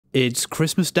It's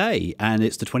Christmas Day, and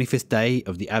it's the 25th day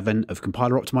of the advent of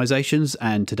compiler optimizations,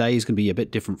 and today is going to be a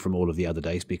bit different from all of the other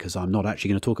days because I'm not actually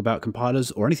going to talk about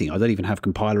compilers or anything. I don't even have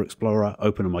Compiler Explorer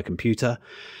open on my computer.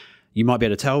 You might be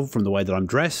able to tell from the way that I'm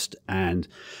dressed and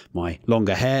my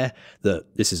longer hair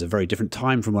that this is a very different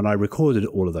time from when I recorded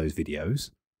all of those videos.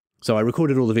 So I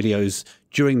recorded all the videos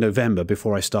during November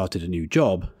before I started a new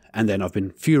job, and then I've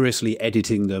been furiously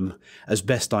editing them as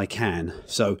best I can.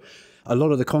 So a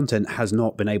lot of the content has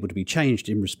not been able to be changed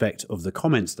in respect of the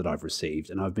comments that I've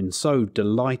received, and I've been so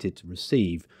delighted to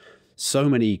receive so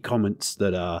many comments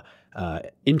that are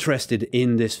interested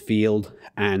in this field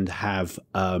and have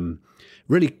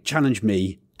really challenged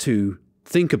me to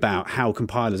think about how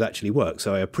compilers actually work.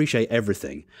 So I appreciate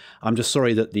everything. I'm just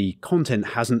sorry that the content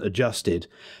hasn't adjusted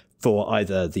for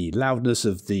either the loudness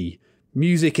of the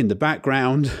music in the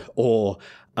background or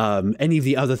any of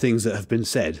the other things that have been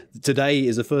said. Today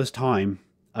is the first time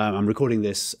I'm recording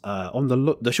this on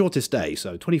the shortest day,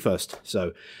 so 21st.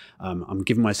 So I'm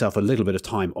giving myself a little bit of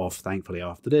time off, thankfully,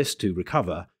 after this to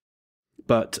recover.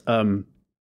 But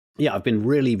yeah, I've been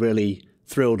really, really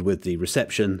thrilled with the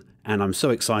reception, and I'm so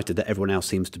excited that everyone else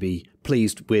seems to be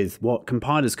pleased with what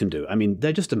compilers can do. I mean,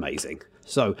 they're just amazing.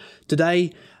 So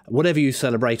today, whatever you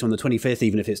celebrate on the 25th,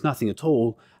 even if it's nothing at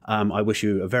all, I wish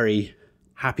you a very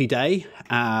happy day.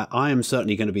 I am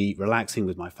certainly going to be relaxing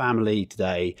with my family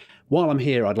today. While I'm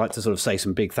here, I'd like to sort of say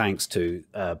some big thanks to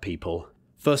people.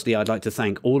 Firstly, I'd like to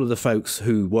thank all of the folks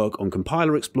who work on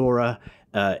Compiler Explorer.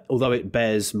 Although it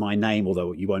bears my name,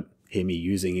 although you won't hear me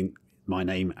using my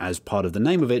name as part of the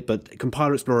name of it, but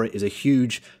Compiler Explorer is a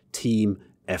huge team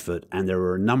effort, and there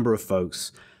are a number of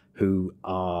folks who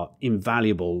are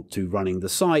invaluable to running the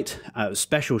site. A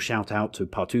special shout out to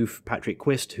Partouf Patrick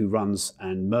Quist, who runs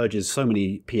and merges so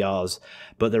many PRs,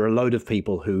 but there are a load of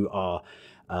people who are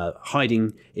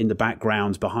hiding in the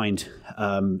background behind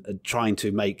trying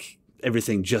to make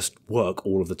everything just work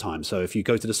all of the time. So if you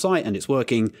go to the site and it's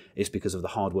working, it's because of the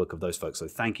hard work of those folks. So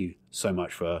thank you so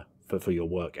much for your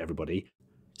work, everybody.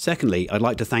 Secondly, I'd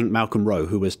like to thank Malcolm Rowe,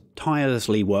 who has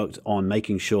tirelessly worked on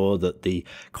making sure that the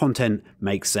content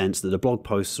makes sense, that the blog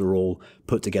posts are all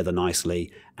put together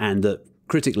nicely, and that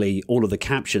critically, all of the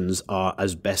captions are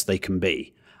as best they can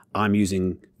be. I'm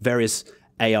using various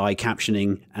AI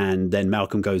captioning, and then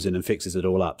Malcolm goes in and fixes it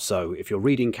all up. So if you're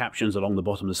reading captions along the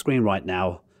bottom of the screen right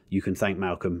now, you can thank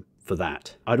Malcolm for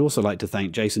that. I'd also like to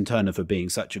thank Jason Turner for being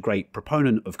such a great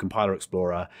proponent of Compiler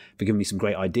Explorer, for giving me some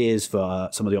great ideas for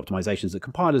some of the optimizations that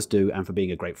compilers do, and for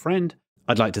being a great friend.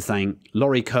 I'd like to thank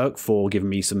Laurie Kirk for giving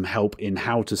me some help in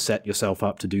how to set yourself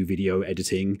up to do video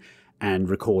editing and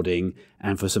recording,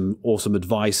 and for some awesome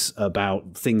advice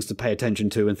about things to pay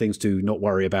attention to and things to not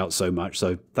worry about so much.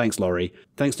 So thanks, Laurie.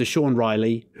 Thanks to Sean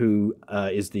Riley, who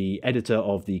is the editor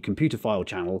of the Computer File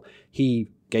channel.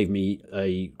 He gave me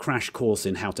a crash course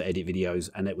in how to edit videos,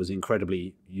 and it was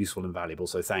incredibly useful and valuable,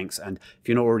 so thanks. And if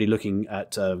you're not already looking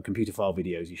at Computer File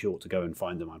videos, you should ought to go and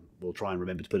find them. I will try and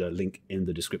remember to put a link in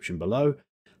the description below.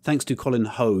 Thanks to Colin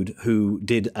Hode, who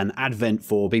did an advent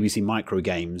for BBC Micro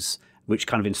Games, which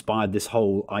kind of inspired this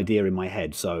whole idea in my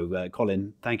head. So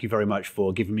Colin, thank you very much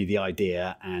for giving me the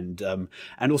idea, and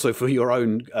also for your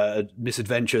own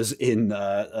misadventures in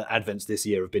advents this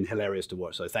year have been hilarious to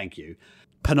watch, so thank you.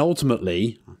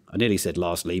 Penultimately, I nearly said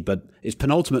lastly, but it's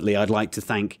penultimately, I'd like to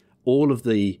thank all of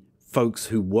the folks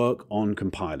who work on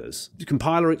compilers.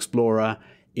 Compiler Explorer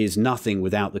is nothing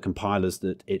without the compilers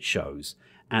that it shows,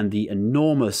 and the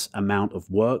enormous amount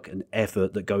of work and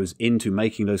effort that goes into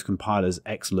making those compilers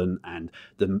excellent, and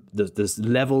the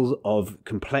level of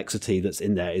complexity that's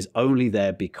in there is only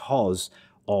there because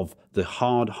of the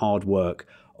hard work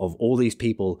of all these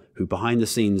people who behind the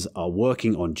scenes are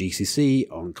working on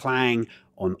GCC, on Clang,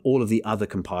 on all of the other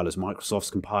compilers,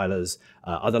 Microsoft's compilers,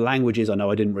 other languages. I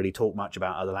know I didn't really talk much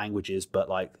about other languages, but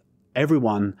like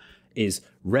everyone is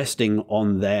resting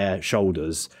on their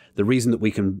shoulders. The reason that we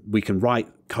can write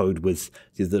code with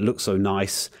that looks so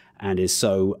nice and is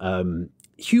so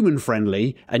human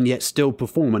friendly and yet still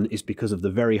performant is because of the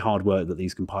very hard work that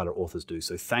these compiler authors do.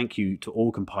 So thank you to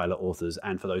all compiler authors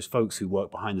and for those folks who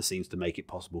work behind the scenes to make it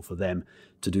possible for them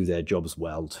to do their jobs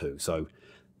well too. So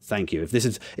thank you.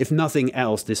 If nothing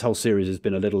else, this whole series has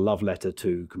been a little love letter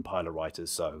to compiler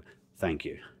writers, so thank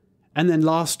you. And then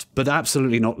last, but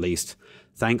absolutely not least,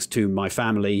 thanks to my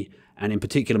family, and in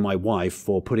particular my wife,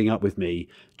 for putting up with me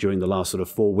during the last sort of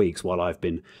 4 weeks while I've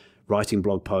been writing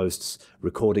blog posts,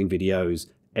 recording videos,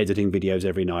 editing videos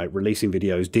every night, releasing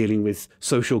videos, dealing with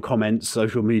social comments,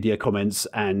 social media comments,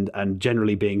 and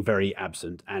generally being very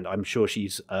absent. And I'm sure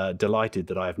she's delighted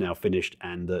that I have now finished,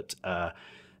 and that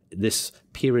this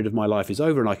period of my life is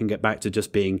over and I can get back to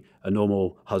just being a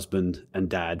normal husband and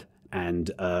dad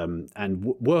and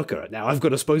worker. Now I've got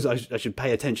to suppose I should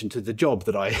pay attention to the job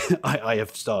that I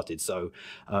have started. So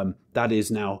that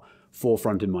is now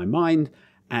forefront in my mind.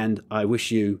 And I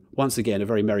wish you once again a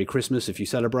very Merry Christmas if you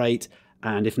celebrate.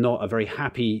 And if not, a very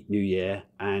happy New Year.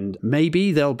 And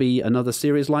maybe there'll be another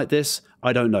series like this.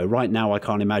 I don't know. Right now, I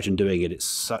can't imagine doing it. It's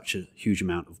such a huge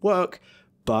amount of work,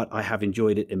 but I have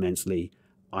enjoyed it immensely.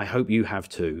 I hope you have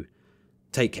too.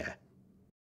 Take care.